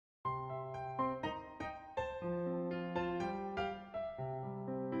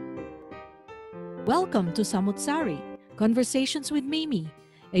Welcome to Samut Sari, Conversations with Mimi,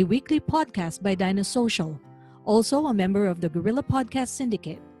 a weekly podcast by Dinah Social, also a member of the Guerrilla Podcast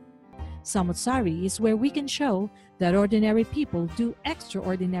Syndicate. Samut Sari is where we can show that ordinary people do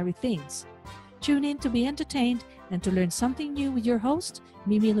extraordinary things. Tune in to be entertained and to learn something new with your host,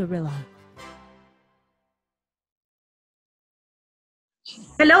 Mimi Lorilla.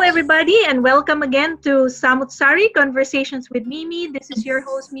 Hello, everybody, and welcome again to Samut Sari, Conversations with Mimi. This is your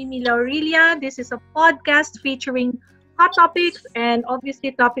host, Mimi Laurilia. This is a podcast featuring hot topics and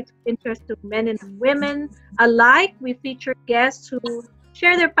obviously topics of interest to men and women alike. We feature guests who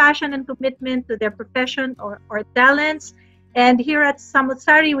share their passion and commitment to their profession or talents. And here at Samut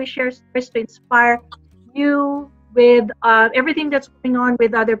Sari, we share stories to inspire you with everything that's going on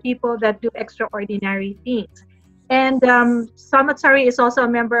with other people that do extraordinary things. And Samut Sari is also a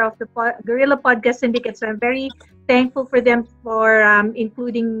member of the Guerrilla Podcast Syndicate, so I'm very thankful for them for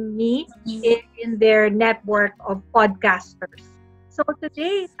including me in their network of podcasters. So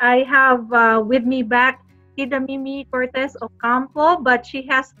today I have with me back Tita Mimi Ocampo, but she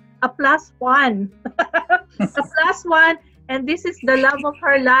has a plus one. A plus one, and this is the love of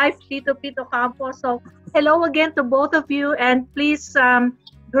her life, Tito Ocampo. So hello again to both of you, and please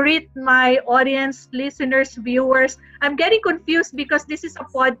greet my audience, listeners, viewers. I'm getting confused because this is a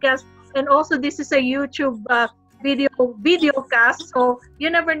podcast and also this is a YouTube video cast. So you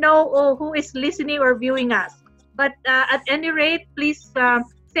never know who is listening or viewing us. But at any rate, please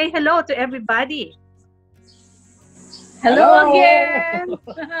say hello to everybody. Hello again.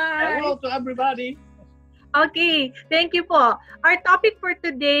 Hello to everybody. Okay, thank you po. Our topic for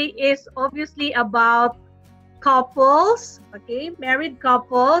today is obviously about couples, okay, married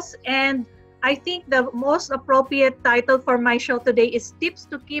couples, and I think the most appropriate title for my show today is Tips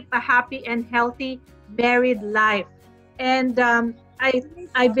to Keep a Happy and Healthy Married Life. And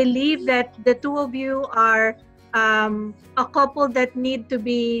I believe that the two of you are a couple that need to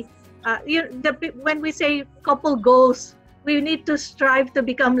be, when we say couple goals, we need to strive to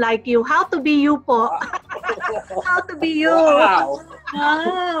become like you. How to be you po? How to be you? Wow.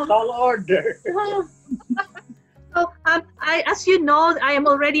 Wow. Tall order. So, as you know, I am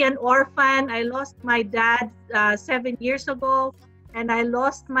already an orphan. I lost my dad 7 years ago, and I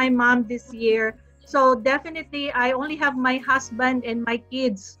lost my mom this year. So definitely, I only have my husband and my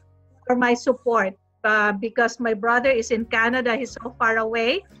kids for my support because my brother is in Canada. He's so far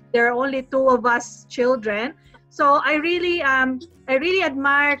away. There are only two of us children. So I really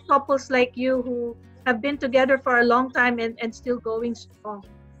admire couples like you who have been together for a long time and still going strong.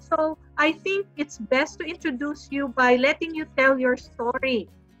 So I think it's best to introduce you by letting you tell your story.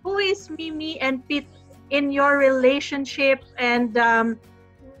 Who is Mimi and Pete in your relationship, and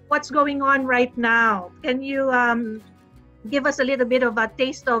what's going on right now? Can you give us a little bit of a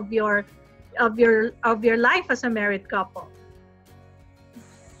taste of your life as a married couple?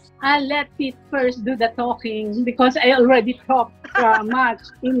 I'll let Pete first do the talking because I already talked much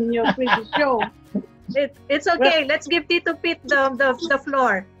in your previous show. It's okay. Let's give Tito Pete the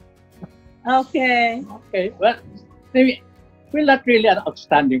floor. Okay. Okay, well, maybe we're not really an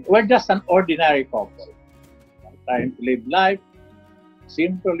outstanding. We're just an ordinary couple. Trying to live life,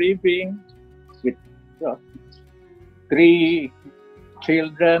 simple living, with 3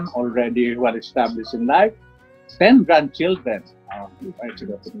 children already well established in life, 10 grandchildren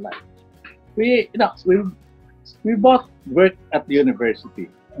in life. We both worked at the university,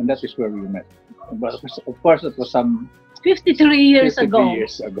 and that is where we met. But of course, it was some 53 years ago.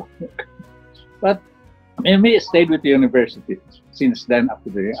 But Mimi stayed with the university since then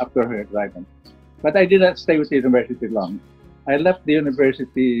after her retirement. But I didn't stay with the university long. I left the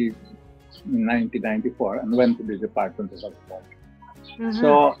university in 1994 and went to the Department of Health. Mm-hmm.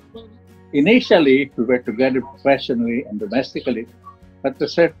 So initially, we were together professionally and domestically. But at a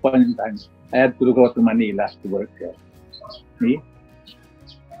certain point in time, I had to go to Manila to work there. Me?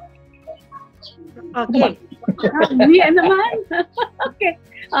 Okay. Me and naman. Okay.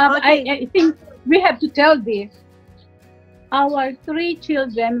 I think we have to tell this. Our 3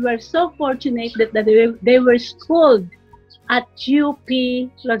 children were so fortunate that they were schooled at UP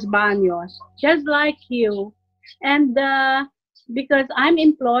Los Baños, just like you. And because I'm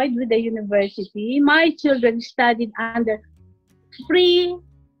employed with the university, my children studied under free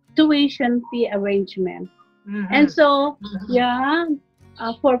tuition fee arrangement. Mm-hmm. And so,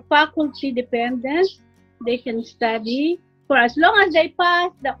 for faculty dependents, they can study. For as long as they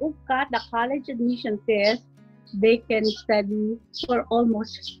pass the UCAT, the college admission test, they can study for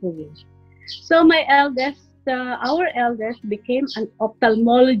almost free. So our eldest became an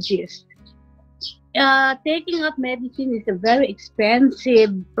ophthalmologist. Taking up medicine is a very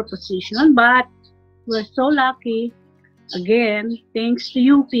expensive proposition, but we're so lucky. Again, thanks to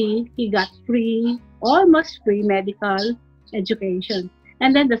UP, he got almost free medical education.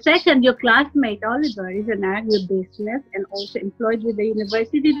 And then the second, your classmate, Oliver, is an agribusiness and also employed with the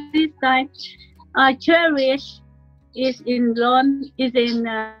university this time. Cherish is in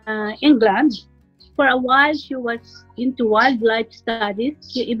England. For a while, she was into wildlife studies.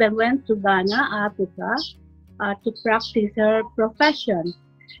 She even went to Ghana, Africa, to practice her profession.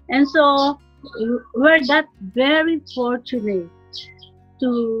 And so we're that very fortunate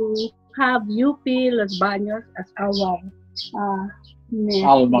to have UP Los Baños as our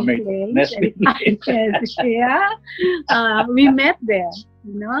alma mater. Yeah, we met there,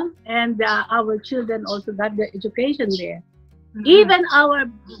 and our children also got their education there. Mm-hmm. Even our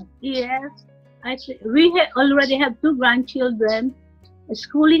we already have 2 grandchildren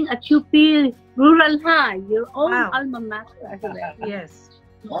schooling at UP Rural High, your own alma mater as well. Yes.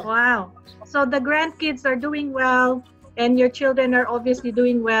 Wow. So the grandkids are doing well, and your children are obviously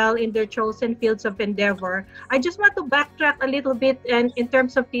doing well in their chosen fields of endeavor. I just want to backtrack a little bit and in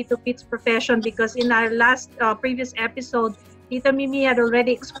terms of Tito Pete's profession, because in our last previous episode, Tita Mimi had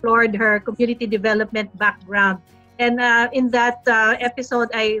already explored her community development background. And in that episode,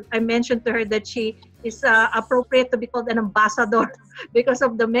 I mentioned to her that she is appropriate to be called an ambassador because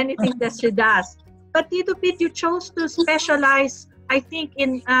of the many things that she does. But Tito Pete, you chose to specialize, I think,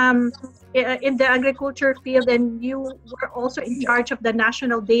 in the agriculture field, and you were also in charge of the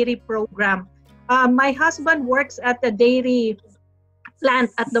National Dairy Program. My husband works at the dairy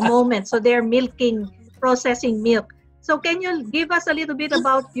plant at the moment, so they're processing milk. So can you give us a little bit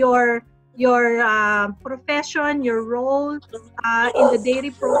about your profession, your role in the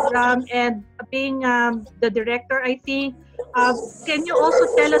dairy program, and being the director, I think. Can you also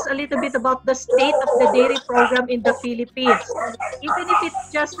tell us a little bit about the state of the dairy program in the Philippines, even if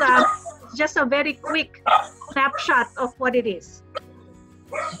it's just a very quick snapshot of what it is?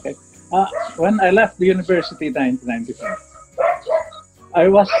 Okay. When I left the university in 1995, I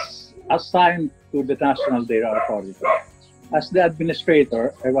was assigned to the National Dairy Authority. As the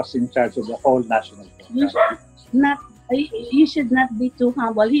administrator, I was in charge of the whole national program. You should not be too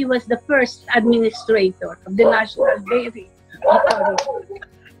humble. He was the first administrator of the National Dairy Authority.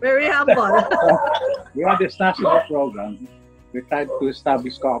 Very humble. We had this national program. We tried to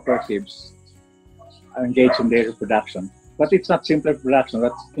establish cooperatives engaged in dairy production. But it's not simply production,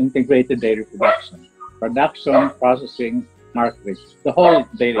 that's integrated dairy production. Production, processing, marketing, the whole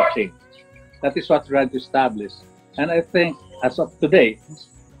dairy chain. That is what we had to establish. And I think as of today,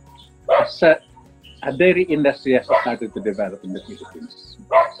 a dairy industry has started to develop in the Philippines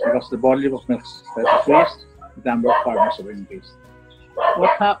because the volume of milk has increased, the number of farmers have increased.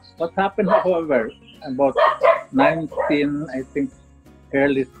 What happened, however, about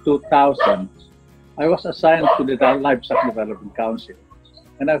early 2000, I was assigned to the Livestock Development Council,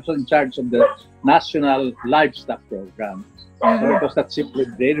 and I was in charge of the National Livestock Program. So it was not simply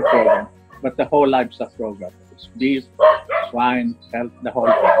the dairy program, but the whole livestock program. It's beef, swine, health, the whole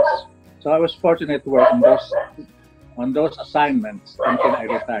things. So I was fortunate to work on those assignments until I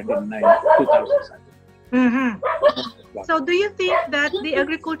retired in 2007. Mm-hmm. So do you think that the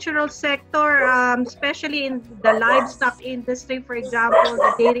agricultural sector, especially in the livestock industry, for example,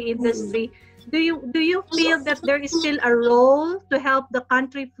 the dairy industry, do you feel that there is still a role to help the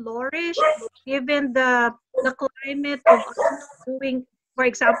country flourish, given the climate of doing, for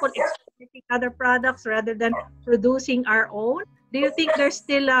example, exporting other products rather than producing our own? Do you think there's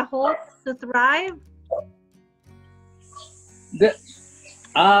still a hope to thrive?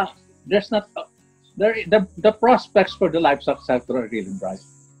 There's not. The prospects for the livestock sector are really bright.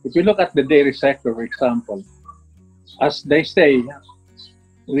 If you look at the dairy sector, for example, as they say,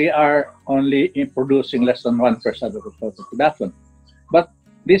 we are only producing less than 1% of the total production. But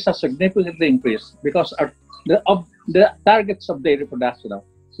this has significantly increased because the targets of dairy production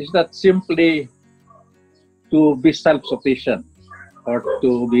is not simply to be self-sufficient or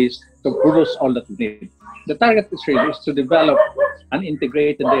to produce all that we need. The target is really to develop an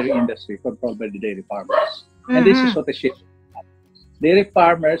integrated dairy industry controlled by the dairy farmers. Mm-hmm. And this is what the shift is. Dairy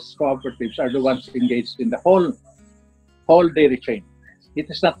farmers, cooperatives are the ones engaged in the whole dairy chain. It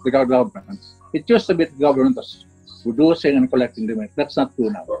is not the government. It used to be the government was producing and collecting the milk. That's not true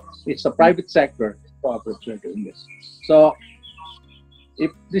now. It's the private sector, cooperatives are doing this. So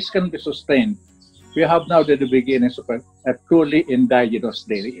if this can be sustained, we have now the beginnings of a truly indigenous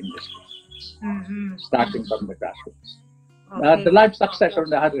dairy industry, starting from the grassroots. Okay. The livestock sector, on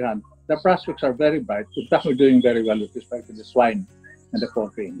the other hand, the prospects are very bright. In fact, we're doing very well with respect to the swine and the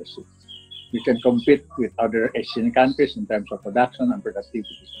poultry industry. We can compete with other Asian countries in terms of production and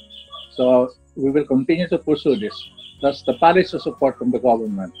productivity. So we will continue to pursue this. Plus, the policy support from the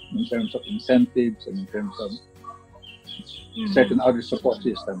government in terms of incentives and in terms of certain other support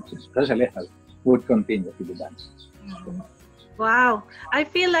systems, especially health, would continue to be done. Wow. I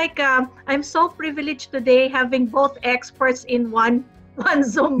feel like I'm so privileged today having both experts in one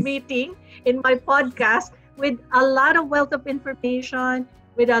Zoom meeting in my podcast with a lot of wealth of information,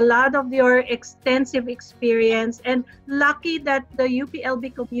 with a lot of your extensive experience, and lucky that the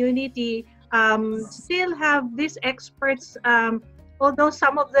UPLB community still have these experts, although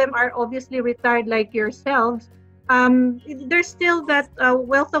some of them are obviously retired like yourselves. There's still that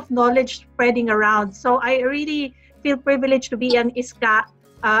wealth of knowledge spreading around. So I really feel privileged to be an ISCA,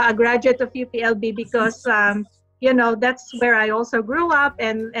 a graduate of UPLB, because that's where I also grew up,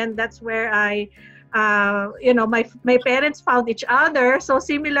 and that's where I my parents found each other. So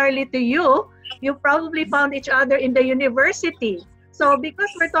similarly to you, you probably found each other in the university. So because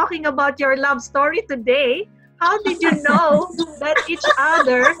we're talking about your love story today, how did you know that each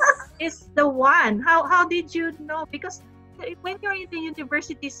other is the one? How did you know? Because when you're in the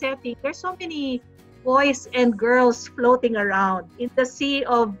university setting, there's so many boys and girls floating around in the sea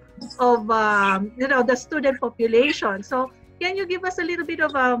of the student population. So can you give us a little bit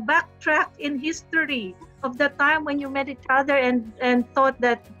of a backtrack in history of the time when you met each other and thought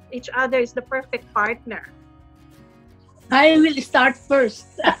that each other is the perfect partner? I will start first.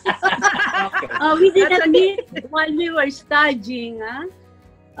 We did not meet while we were studying.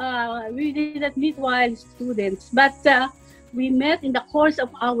 We did not meet while students, but we met in the course of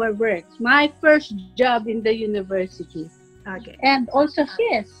our work. My first job in the university, and also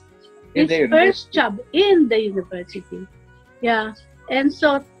his first job in the university. Yeah, and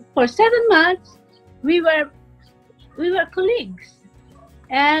so for 7 months we were colleagues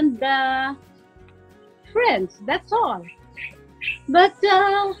and friends. That's all. But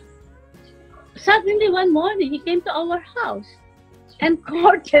suddenly one morning he came to our house and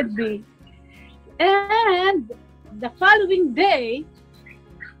courted me. And the following day,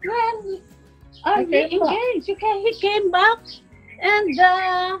 we engaged. He came back, and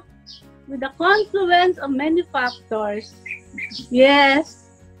with the confluence of many factors, yes,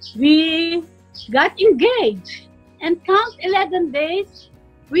 we got engaged. And count 11 days,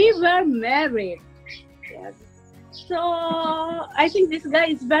 we were married. Yes. So I think this guy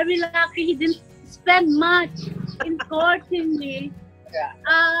is very lucky. He didn't spend much in courting me,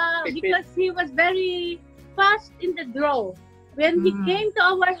 because he was very fast in the draw. When he came to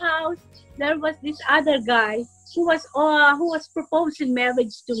our house, there was this other guy who was proposing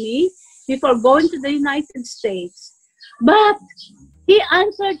marriage to me before going to the United States. But he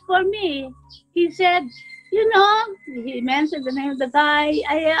answered for me. He said, he mentioned the name of the guy.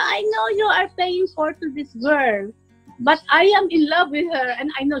 I know you are paying court to this girl, but I am in love with her, and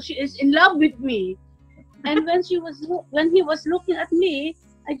I know she is in love with me. And when he was looking at me,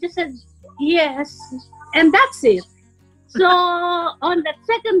 I just said yes, and that's it. So on that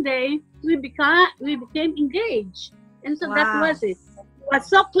second day, we became engaged, and so that was it. He was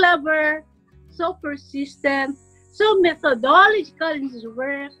so clever, so persistent, so methodological in his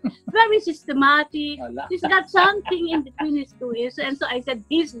work, very systematic. He's got something in between his two ears, and so I said,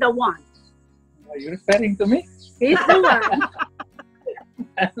 he's the one. Are you referring to me? He's the one.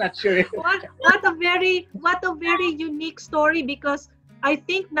 I'm not sure. What a very unique story, because I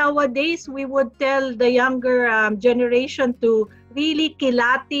think nowadays we would tell the younger generation to really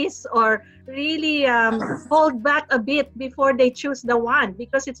kilatis or really hold back a bit before they choose the one,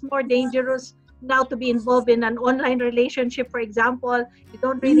 because it's more dangerous now to be involved in an online relationship, for example. You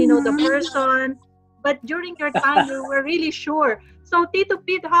don't really know the person, but during your time you were really sure. So Tito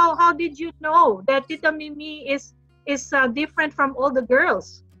Pete, how did you know that Tita Mimi is different from all the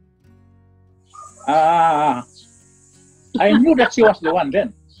girls? I knew that she was the one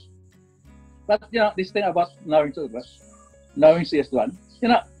then. But this thing about knowing she is the one,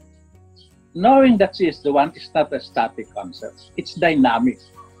 knowing that she is the one is not a static concept. It's dynamic.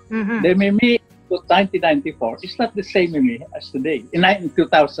 The Mimi to 1994 is not the same Mimi as today. In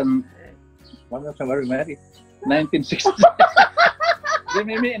 2000, when was I married? 1960. The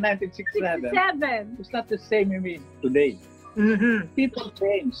Mimi in 1967 is not the same Mimi today. People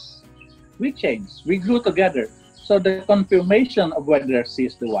change. We change. We grew together. So the confirmation of whether she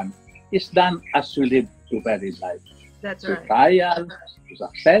is the one is done as we live to married life. That's to right. trials, to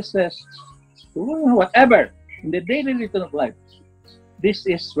successes, to whatever. In the daily rhythm of life, this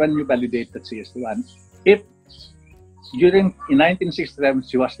is when you validate that she is the one. If in 1967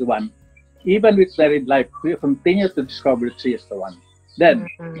 she was the one, even with married life, we continue to discover that she is the one. Then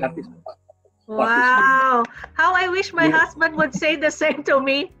that is the one. Wow. How I wish my husband would say the same to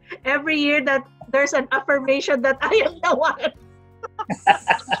me every year, that there's an affirmation that I am the one.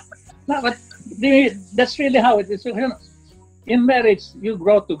 No, but that's really how it is. You know, in marriage, you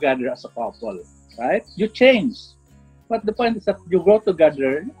grow together as a couple, right? You change. But the point is that you grow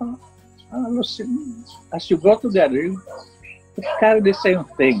together, you know, as you grow together, you carry the same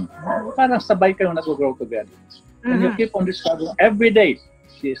thing. Parang sabay kayo nag-grow together. And you keep on discovering every day,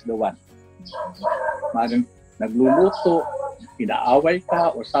 she is the one. Parang nagluluto, inaaway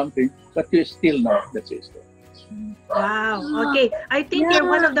ka or something, but you still know that she is the one. Wow. Okay. I think you're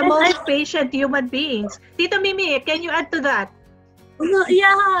one of the most patient human beings. Tita Mimi, can you add to that? No,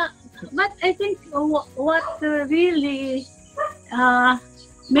 yeah, but I think what really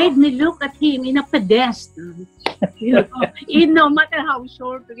made me look at him in a pedestal, no matter how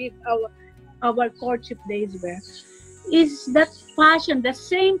short our courtship days were, is that passion, the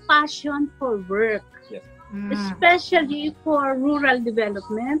same passion for work, Yes. especially for rural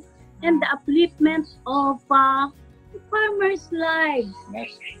development and the upliftment of farmers' lives.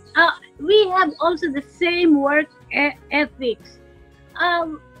 Yes. We have also the same work ethics.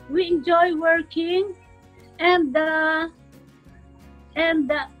 We enjoy working, and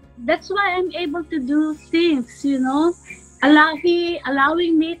that's why I'm able to do things,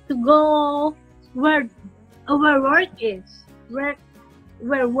 allowing me to go where work is, where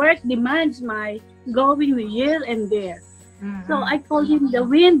work demands my going here and there. So I call him the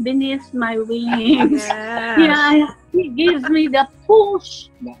wind beneath my wings. Yes. Yeah, he gives me the push.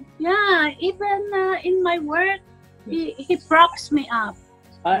 Yeah, even in my work, he props me up.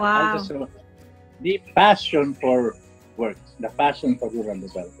 Wow. The passion for work, the passion for rural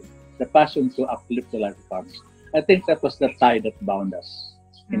development, the passion to uplift the life of farmers. I think that was the tie that bound us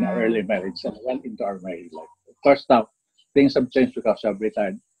in our early marriage and well into our married life. Of course, now things have changed because I've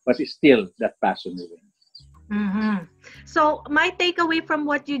retired, but it's still that passion within. So my takeaway from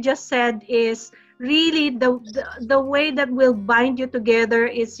what you just said is really the way that will bind you together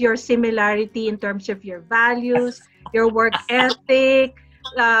is your similarity in terms of your values, your work ethic.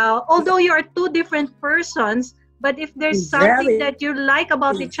 Although you are two different persons, but if there's something that you like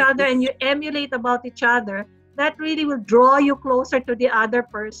about each other and you emulate about each other, that really will draw you closer to the other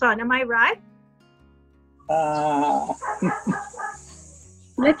person. Am I right?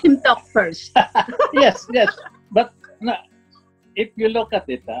 Let him talk first. Yes. But no, if you look at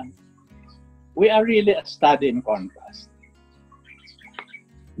it, we are really a study in contrast.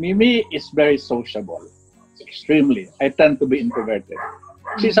 Mimi is very sociable, extremely. I tend to be introverted.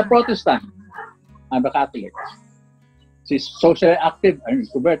 She's a Protestant. I'm a Catholic. She's socially active. I'm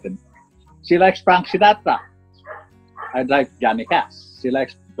introverted. She likes Frank Sinatra. I like Johnny Cash. She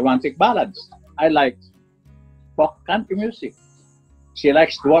likes romantic ballads. I like folk country music. She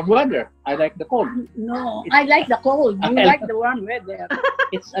likes the warm weather. I like the cold. No, I like the cold. You like the warm weather.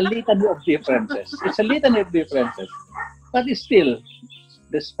 It's a litany of differences. But it's still,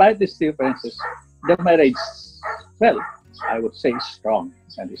 despite these differences, the marriage, well, I would say strong.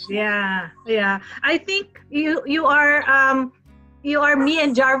 Yeah. I think you are me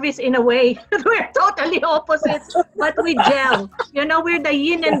and Jarvis in a way. We're totally opposites, but we gel. We're the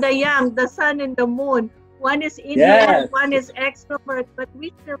yin and the yang, the sun and the moon. One is introvert, one is extrovert, but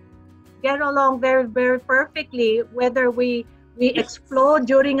we still get along very, very perfectly. Whether we explode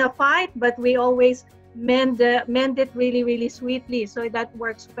during a fight, but we always mend it really, really sweetly. So that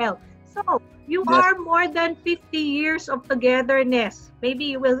works well. So you are more than 50 years of togetherness. Maybe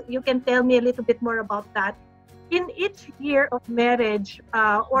you can tell me a little bit more about that. In each year of marriage,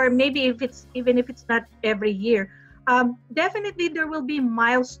 or maybe if it's not every year, definitely there will be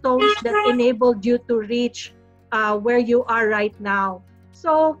milestones that enabled you to reach where you are right now.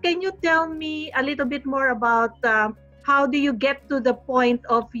 So can you tell me a little bit more about how do you get to the point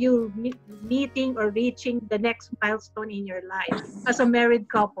of you meeting or reaching the next milestone in your life as a married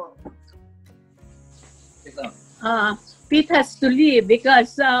couple? Pete has to leave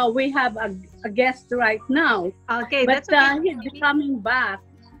because we have a guest right now. Okay, but that's okay. He's coming back.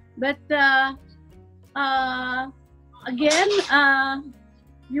 But again,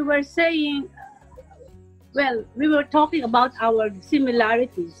 you were saying, well, we were talking about our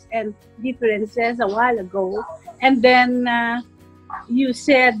similarities and differences a while ago, and then you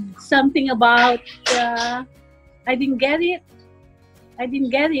said something about I didn't get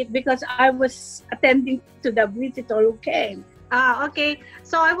it because I was attending to the visitor who came. Okay.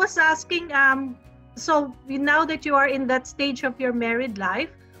 So I was asking, so now that you are in that stage of your married life,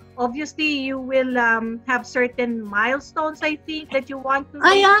 obviously you will have certain milestones, I think, that you want to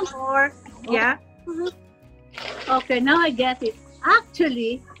reach or, yeah? Okay, now I get it.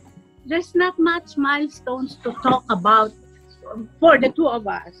 Actually, there's not much milestones to talk about for the two of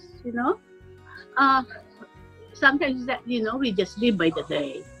us, sometimes that, we just live by the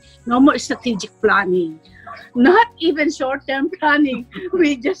day. No more strategic planning. Not even short-term planning.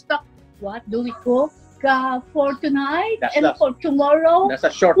 We just talk, what do we cook for tonight for tomorrow? That's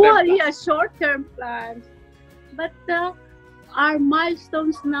a short-term Well, plan. yeah, short-term plans. But our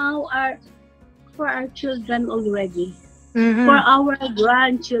milestones now are for our children already, for our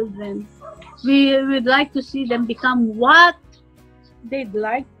grandchildren. We would like to see them become what they'd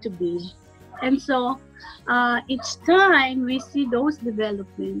like to be. And so each time we see those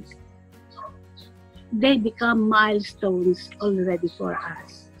developments, they become milestones already for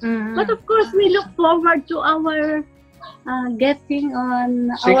us. But of course, we look forward to our getting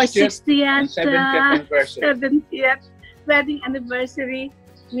on our 60th and 70th anniversary. 70th wedding anniversary.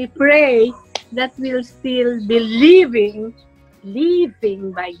 We pray that we'll still be living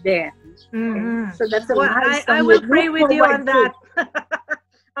by then. So that's a Well, milestone I will we pray look with you forward on to. that.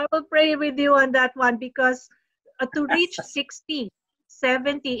 I will pray with you on that one, because to reach 60,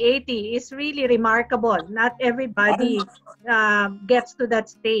 70, 80 is really remarkable. Not everybody gets to that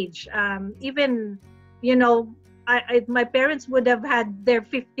stage. Even, my parents would have had their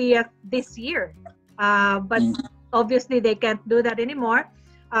 50th this year, but obviously they can't do that anymore.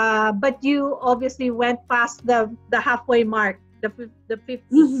 But you obviously went past the halfway mark, the 50.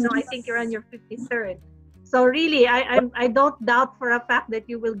 So I think you're on your 53rd. So really, I don't doubt for a fact that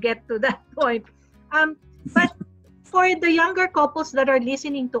you will get to that point. But for the younger couples that are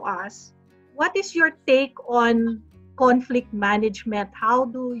listening to us, what is your take on conflict management? How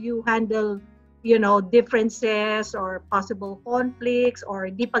do you handle, differences or possible conflicts or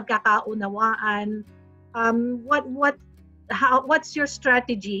di pagkakaunawaan? What's your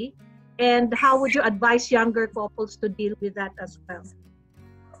strategy, and how would you advise younger couples to deal with that as well?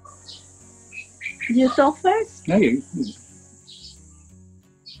 You talk first. No,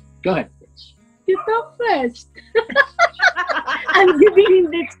 go ahead. You talk first. I'm giving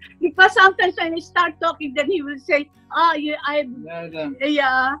him this because sometimes when I start talking, then he will say, I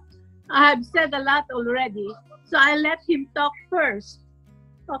have said a lot already, so I let him talk first."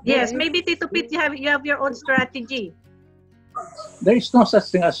 Okay. Yes, maybe Tito Pete, you have your own strategy. There is no such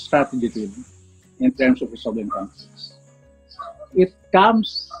thing as strategy in terms of resolving conflicts. It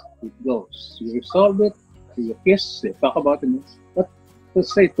comes, it goes. You resolve it, you kiss, you talk about it. But to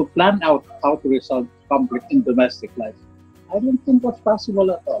plan out how to resolve conflict in domestic life, I don't think that's possible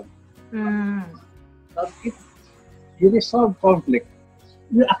at all. But if you resolve conflict,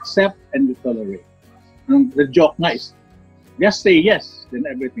 you accept and you tolerate. And the joke is, just say yes, then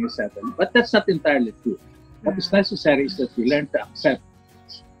everything is settled. But that's not entirely true. What is necessary is that we learn to accept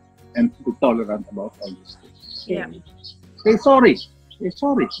and to be tolerant about all these things. Yeah. Say sorry. Say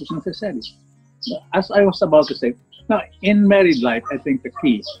sorry. It's necessary. As I was about to say, now in married life, I think the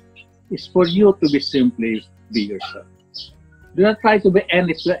key is for you to simply be yourself. Do not try to be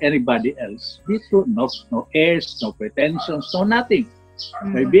anybody else. Be true. No airs, no pretensions, no nothing.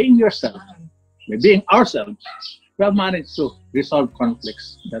 By being yourself, by being ourselves, we have managed to resolve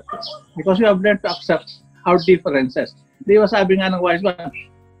conflicts that way. Because we have learned to accept our differences. Di ba sabi nga ng wise one,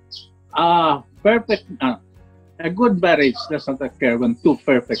 a good marriage does not occur when two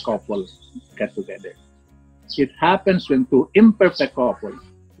perfect couples get together. It happens when two imperfect couples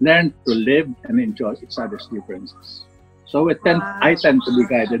learn to live and enjoy each other's differences. So I tend to be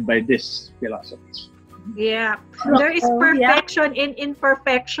guided by this philosophy. Yeah. There is perfection in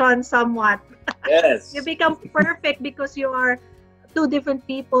imperfection somewhat. Yes. You become perfect because you are two different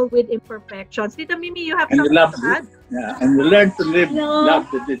people with imperfections. Tita Mimi, you have And something you love to add? and you learn to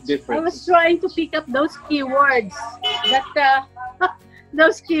love the I was difference. trying to pick up those keywords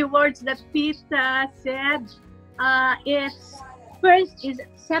that Pete said. It's first is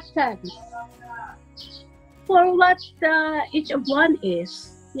acceptance for what each of one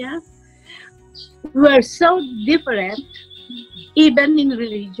is. Yeah, we're so different, even in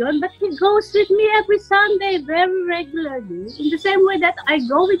religion. But he goes with me every Sunday very regularly, in the same way that I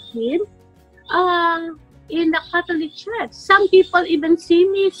go with him in the Catholic Church. Some people even see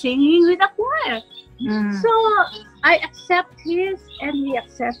me singing with a choir. So I accept his and he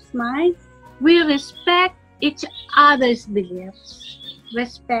accepts mine. We respect each other's beliefs.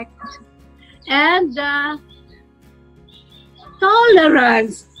 Respect. And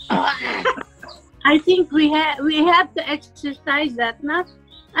tolerance. I think we have to exercise that, not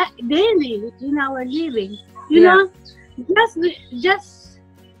daily in our living. You know, just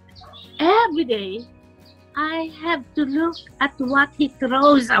every day, I have to look at what he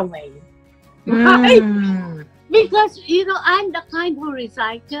throws away. Right? Because, I'm the kind who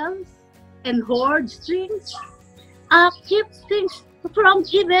recycles and hoards things. Keeps things from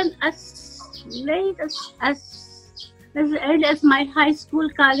even as late as early as my high school,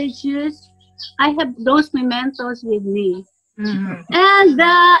 college years. I have those mementos with me. Mhm. And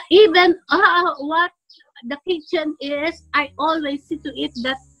even what the kitchen is, I always see to it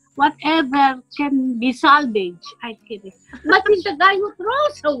that whatever can be salvaged, I keep it. But he's the guy who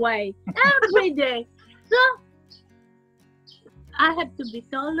throws away every day. So I have to be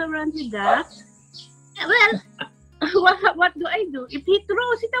tolerant with that. Well, what do I do? If he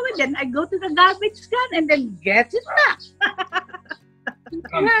throws it away, then I go to the garbage can and then get it back.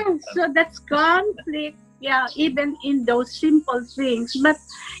 Yeah, so that's conflict. Yeah, even in those simple things. But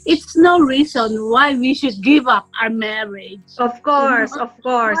it's no reason why we should give up our marriage. Of course, know, of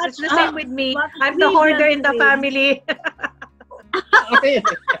course. what, It's the same with me. what I'm the we hoarder are in the doing. family.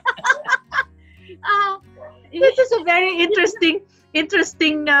 Uh, This is a very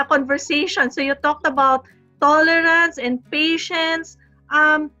interesting conversation. So you talked about tolerance and patience.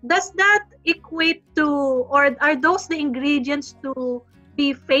 Does that equate to, or are those the ingredients to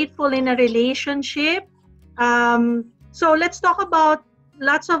be faithful in a relationship? So let's talk about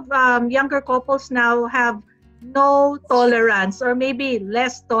lots of younger couples now have no tolerance or maybe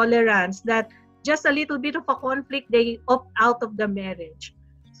less tolerance, that just a little bit of a conflict, they opt out of the marriage.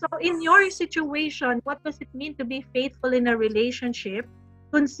 So in your situation, what does it mean to be faithful in a relationship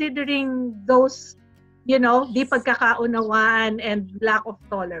considering those, di pagkakaunawaan and lack of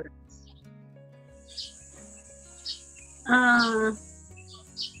tolerance?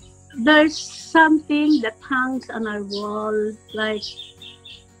 There's something that hangs on our wall, like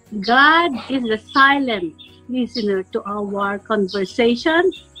God is the silent listener to our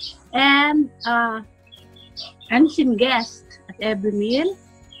conversation and unseen guest at every meal.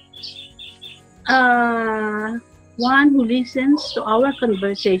 One who listens to our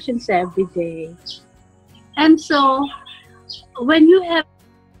conversations every day. And so, when you have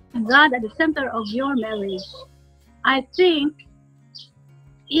God at the center of your marriage, I think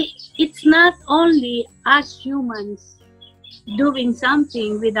it's not only us humans doing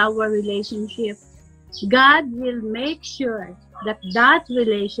something with our relationship. God will make sure that that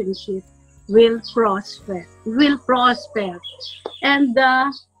relationship will prosper. And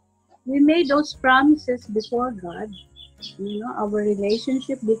we made those promises before God, our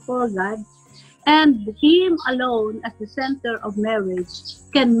relationship before God. And Him alone at the center of marriage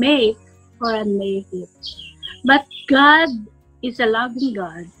can make or unmake it. But God is a loving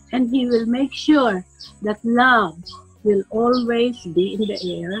God, and He will make sure that love will always be in the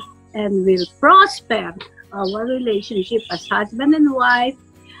air and will prosper our relationship as husband and wife,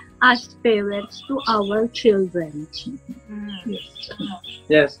 as parents to our children.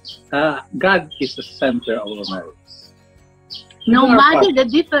 Yes, God is the center of our marriage. No We do our matter part. the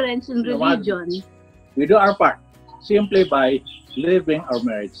difference in No matter- religion. We do our part simply by living our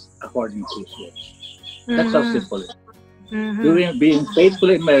marriage according to His word. That's how simple it is. Being faithful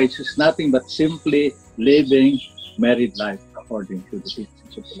in marriage is nothing but simply living married life according to the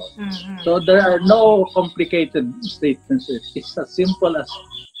teachings of the Lord. So there are no complicated statements. It's as simple as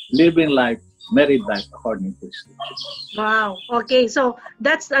living life, married life according to His teachings. Wow. Okay, so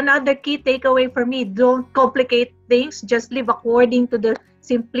that's another key takeaway for me. Don't complicate things. Just live according to the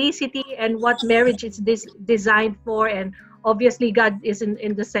simplicity and what marriage is designed for. And obviously, God is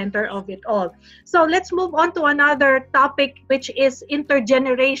in the center of it all. So let's move on to another topic, which is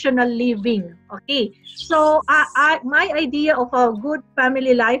intergenerational living. Okay. So my idea of a good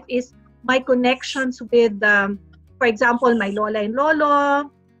family life is my connections with, for example, my lola and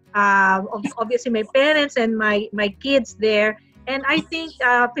lolo, obviously my parents and my kids there. And I think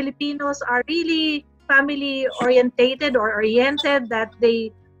Filipinos are really family oriented, that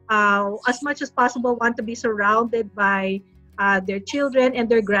they as much as possible want to be surrounded by their children and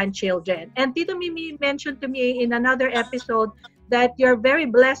their grandchildren. And Tito Mimi mentioned to me in another episode that you're very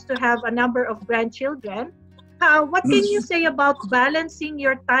blessed to have a number of grandchildren. What can you say about balancing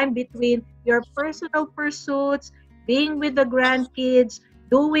your time between your personal pursuits, being with the grandkids,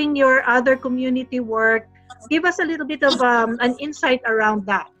 doing your other community work? Give us a little bit of an insight around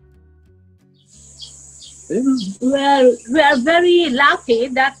that. Well, we are very lucky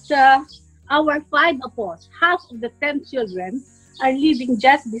that our 5 of us, half of the 10 children, are living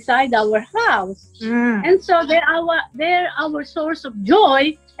just beside our house. And so they're our source of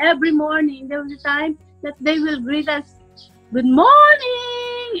joy every morning. There was a time that they will greet us, "Good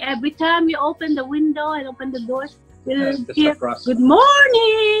morning!" Every time we open the window and open the doors, we'll hear, "Good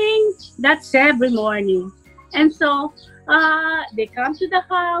morning!" That's every morning. And so they come to the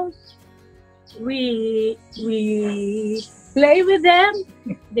house. we play with them.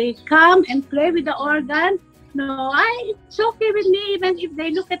 They come and play with the organ. No, it's okay with me even if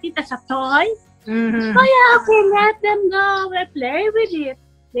they look at it as a toy. Mhm. Oh yeah, okay, let them go. We play with it.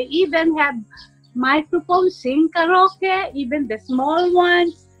 They even have microphones, sing karaoke, even the small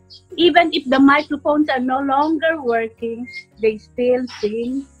ones. Even if the microphones are no longer working, they still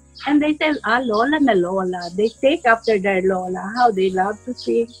sing. And they say, Lola na Lola. They take after their Lola, how they love to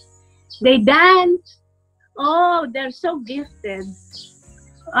sing. They dance. Oh, they're so gifted.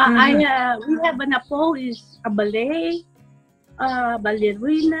 We have an apo is a ballet,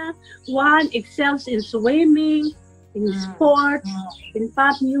 ballerina. One excels in swimming, in sports, in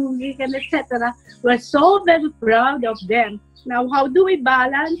pop music, and etc. We're so very proud of them. Now, how do we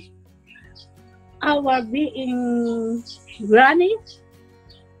balance our being grannies?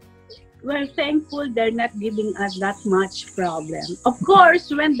 We're thankful they're not giving us that much problem. Of course,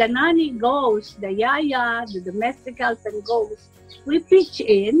 when the nanny goes, the yaya, the domestic helper goes, we pitch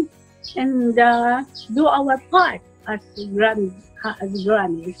in and do our part as grannies.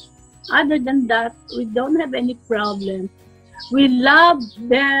 Other than that, we don't have any problem. We love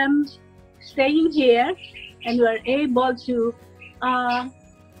them staying here, and we're able to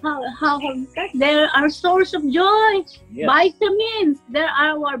they're our source of joy. Yes. Vitamins. They're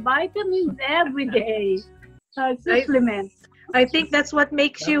our vitamins every day. Supplements. I think that's what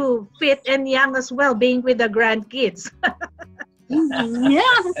makes you fit and young as well, being with the grandkids. Yeah.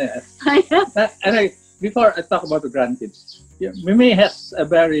 Before I talk about the grandkids, Mimi has a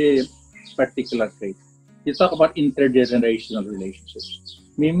very particular trait. You talk about intergenerational relationships.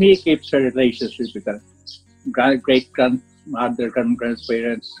 Mimi keeps her relationship with her great-grandmother,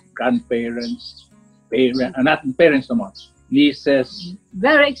 grandparents, not parents no more, nieces,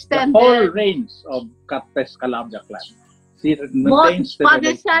 very the extended. whole range of Capes Calabria clan. She maintains the Father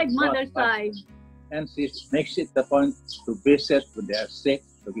relationship, side, mother side. and she makes it the point to visit when they are sick,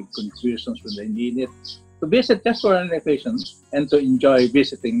 to give contributions when they need it, to visit just for an occasion, and to enjoy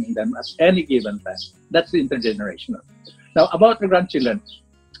visiting them at any given time. That's the intergenerational. Now, about the grandchildren,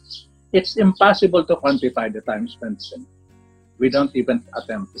 it's impossible to quantify the time spent with them. We don't even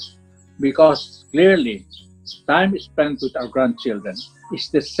attempt it. Because clearly, time spent with our grandchildren is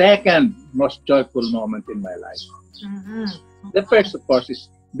the second most joyful moment in my life. Mhm. The first, of course, is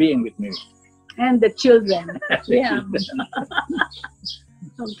being with me. And the children. Yeah.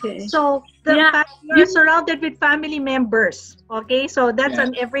 Okay. So you're surrounded with family members. Okay, so that's Yeah.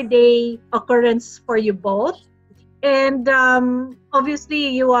 an everyday occurrence for you both. And obviously,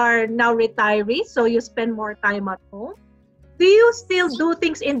 you are now retirees, so you spend more time at home. Do you still do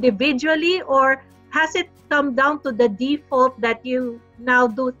things individually, or has it come down to the default that you now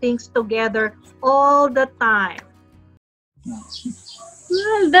do things together all the time?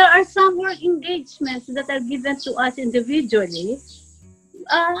 Well, there are some work engagements that are given to us individually.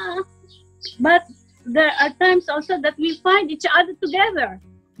 But there are times also that we find each other together.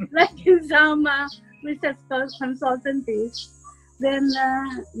 Like in some research consultancies, then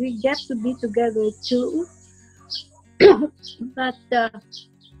we get to be together too. But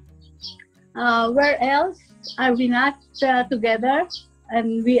where else are we not together?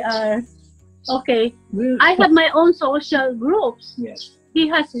 And we are, okay, I have my own social groups. Yes. He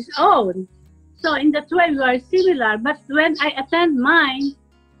has his own. So in that way, we are similar. But when I attend mine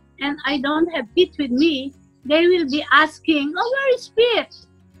and I don't have Pete with me, they will be asking, oh, where is Pete?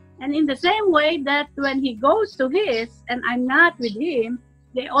 And in the same way that when he goes to his and I'm not with him,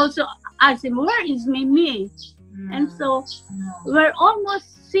 they also ask him, where is Mimi? And so we're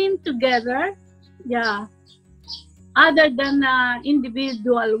almost seen together. Yeah. Other than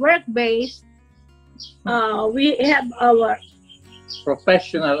individual work-based, we have our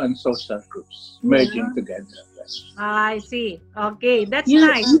professional and social groups merging together. I see. Okay, that's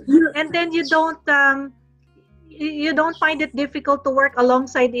nice. And then you don't find it difficult to work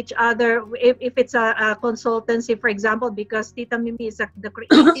alongside each other if it's a consultancy, for example, because Tita Mimi is the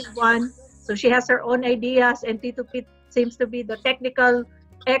creative one, so she has her own ideas, and Tito Pete seems to be the technical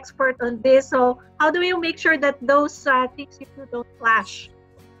expert on this. So how do you make sure that those things you do don't clash?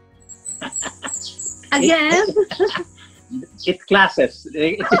 Again, It clashes.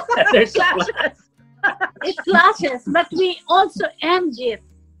 There's clashes. it clashes, but we also end it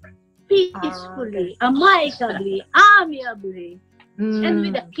peacefully, amicably, amiably, and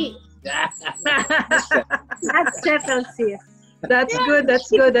with a kiss. That settles it. That's good.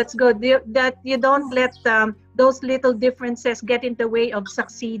 That's good. That's good. That you don't let those little differences get in the way of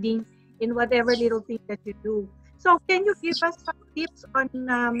succeeding in whatever little thing that you do. So, can you give us some tips on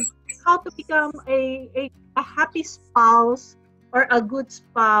how to become a happy spouse or a good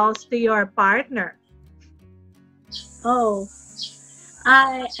spouse to your partner? Oh,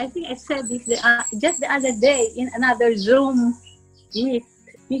 I think I said this just the other day in another Zoom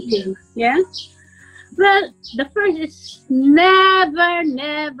meeting. Yeah. Well, the first is never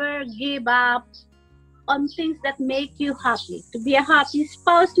give up on things that make you happy. To be a happy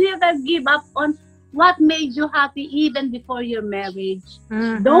spouse, never give up on what made you happy even before your marriage.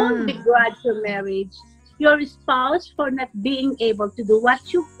 Mhm. Don't begrudge your marriage, your spouse, for not being able to do what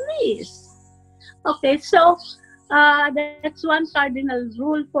you please. Okay, so that's one cardinal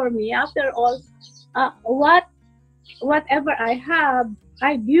rule for me. After all, whatever I have,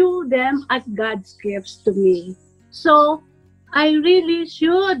 I view them as God's gifts to me. So I really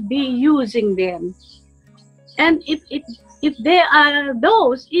should be using them. And if they are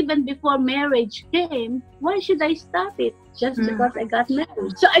those even before marriage came, why should I stop it just because I got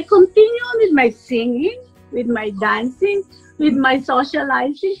married? So I continue with my singing, with my dancing, with my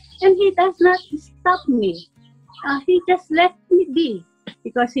socializing, and He does not stop me. He just let me be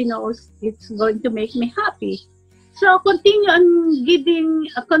because He knows it's going to make me happy. So continue on giving,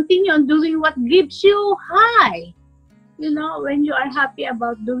 continue on doing what gives you high. You know, when you are happy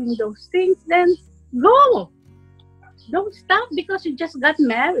about doing those things, then go. Don't stop because you just got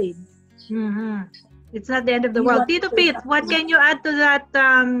married. Mm-hmm. It's not the end of the You world. want Tito to Pete, happy. what can you add to that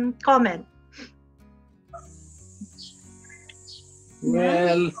comment?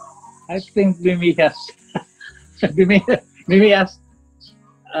 Well, I think Mimi has Mimi has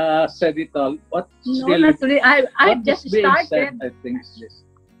said it all. What No, really, not really. I what just is being started. said, I think, is this.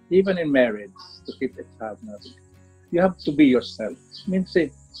 Even in marriage, to keep it happy, you have to be yourself. Means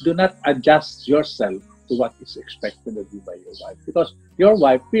do not adjust yourself to what is expected of you by your wife, because your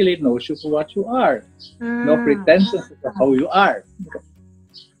wife really knows you for what you are. No pretensions of how you are.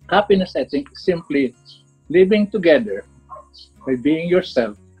 Happiness, I think, is simply living together by being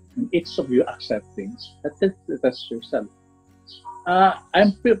yourself, and each of you accepting that's yourself.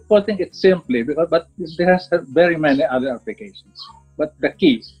 I'm putting it simply because, but there has very many other applications. But the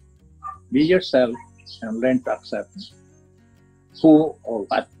key, be yourself and learn to accept who or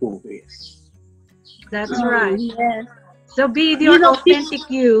what who is. That's Oh, right. yes. So be You your know, authentic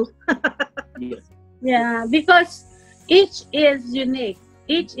you. Yes. Yeah, because each is unique.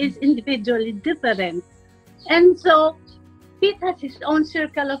 Each is individually different. And so Pete has his own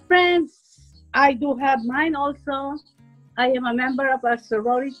circle of friends. I do have mine also. I am a member of a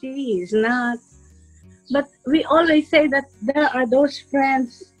sorority. He is not. But we always say that there are those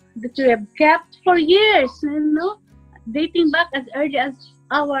friends that we have kept for years, you know, dating back as early as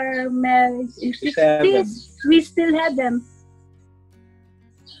our marriage in 60s. We still have them.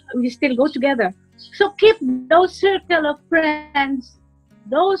 We still go together. So keep those circle of friends,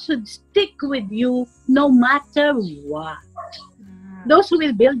 those who stick with you no matter what. Those who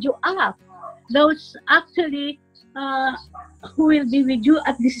will build you up. Those actually who will be with you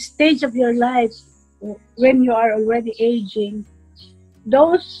at this stage of your life when you are already aging.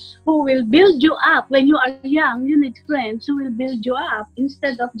 Those who will build you up when you are young. You need friends who will build you up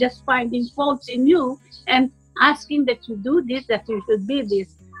instead of just finding faults in you and asking that you do this, that you should be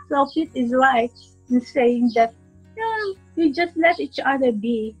this. So Pete is right in saying that we just let each other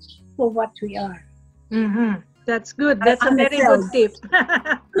be for what we are. Mm-hmm. That's good. That's a very good tip.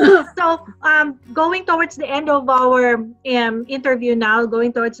 So, going towards the end of our interview now,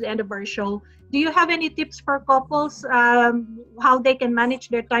 going towards the end of our show, do you have any tips for couples how they can manage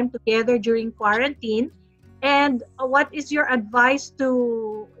their time together during quarantine? And what is your advice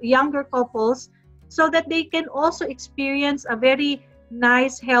to younger couples so that they can also experience a very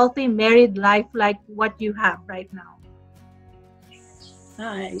nice, healthy married life like what you have right now?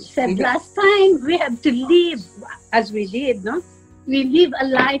 I said last time we have to live as we did, no? We live a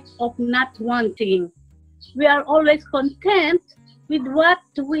life of not wanting. We are always content with what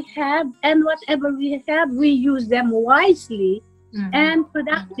we have, and whatever we have, we use them wisely and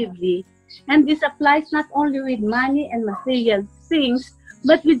productively. And this applies not only with money and material things,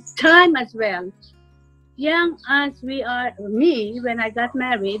 but with time as well. Young as we are, me, when I got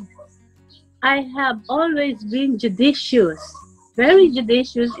married, I have always been judicious. Very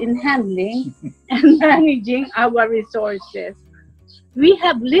judicious in handling and managing our resources. We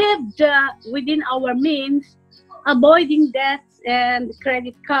have lived within our means, avoiding debts and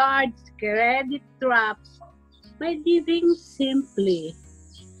credit cards, credit traps, by living simply.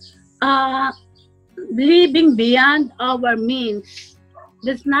 Living beyond our means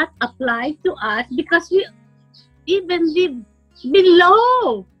does not apply to us because we even live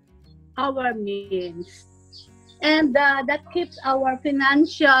below our means. And that keeps our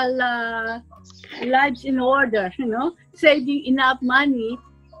financial lives in order, saving enough money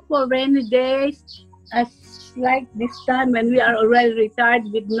for rainy days, as like this time when we are already retired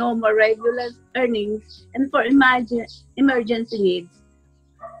with no more regular earnings, and for emergency needs.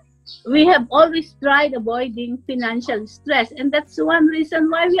 We have always tried avoiding financial stress, and that's one reason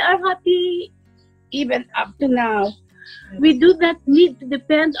why we are happy even up to now. We do not need to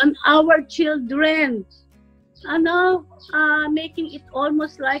depend on our children. Making it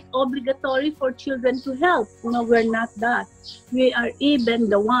almost like obligatory for children to help. No, we're not that. We are even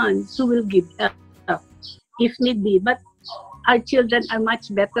the ones who will give help if need be. But our children are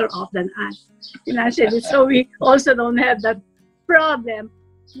much better off than us financially, so we also don't have that problem.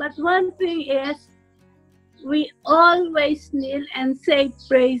 But one thing is, we always kneel and say,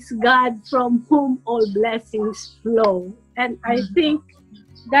 praise God, from whom all blessings flow. And I think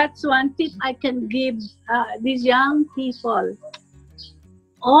that's one tip I can give these young people.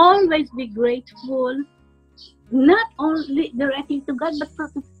 Always be grateful, not only directly to God, but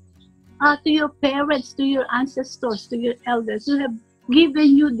to your parents, to your ancestors, to your elders who have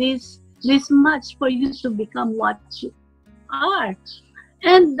given you this much for you to become what you are.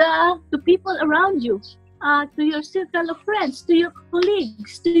 And to people around you, to your circle of friends, to your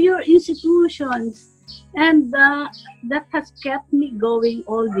colleagues, to your institutions. And that has kept me going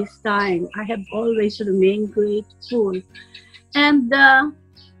all this time. I have always remained grateful. And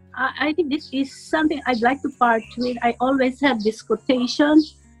I think this is something I'd like to part with. I always have this quotation,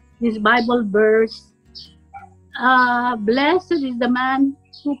 this Bible verse. Blessed is the man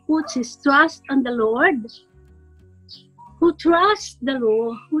who puts his trust on the Lord, who trusts in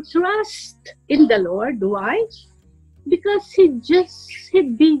the Lord. Why? Because he'd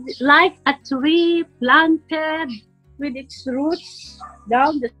be like a tree planted with its roots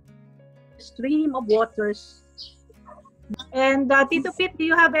down the stream of waters. And Tito Pete, do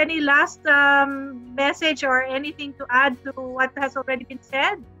you have any last message or anything to add to what has already been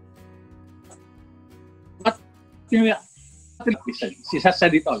said? She has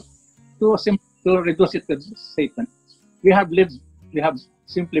said it all. To reduce it to the statement, we have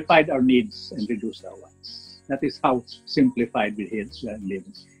simplified our needs and reduced our wants. That is how simplified we are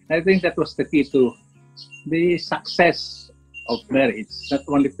living. I think that was the key to the success of marriage, not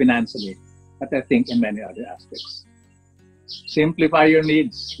only financially, but I think in many other aspects. Simplify your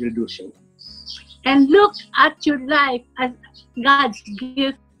needs, reduce your wants. And look at your life as God's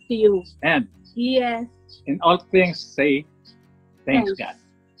gift to you. And yes, in all things, say, thanks God.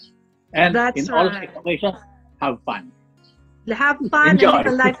 And That's in all right. situations, have fun. Have fun Enjoy. and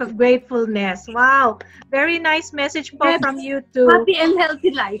live a life of gratefulness. Wow. Very nice message po Yes. from you too. happy and healthy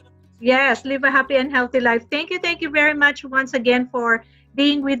life. Yes, live a happy and healthy life. Thank you very much once again for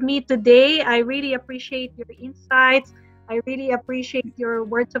being with me today. I really appreciate your insights. I really appreciate your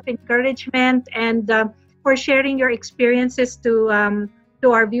words of encouragement and for sharing your experiences to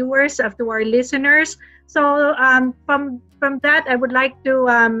our viewers, to our listeners. So from that, I would like to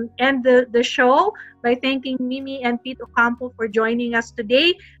end the show by thanking Mimi and Tito Ocampo for joining us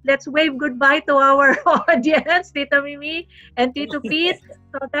today. Let's wave goodbye to our audience, Tito Mimi and Tito Pete.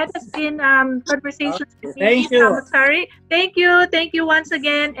 So that has been Conversations with Mimi, Samut Sari. Thank you once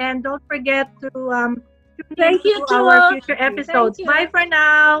again, and don't forget to tune Thank you to our too. future episodes. Thank you. Bye for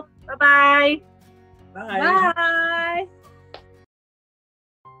now. Bye-bye. Bye.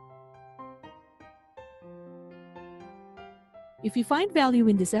 If you find value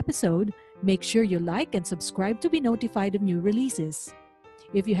in this episode, make sure you like and subscribe to be notified of new releases.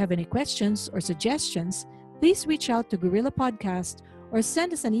 If you have any questions or suggestions, please reach out to Gorilla Podcast or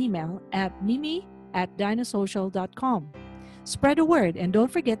send us an email at mimi@dinosocial.com. Spread the word and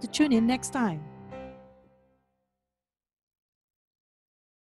don't forget to tune in next time.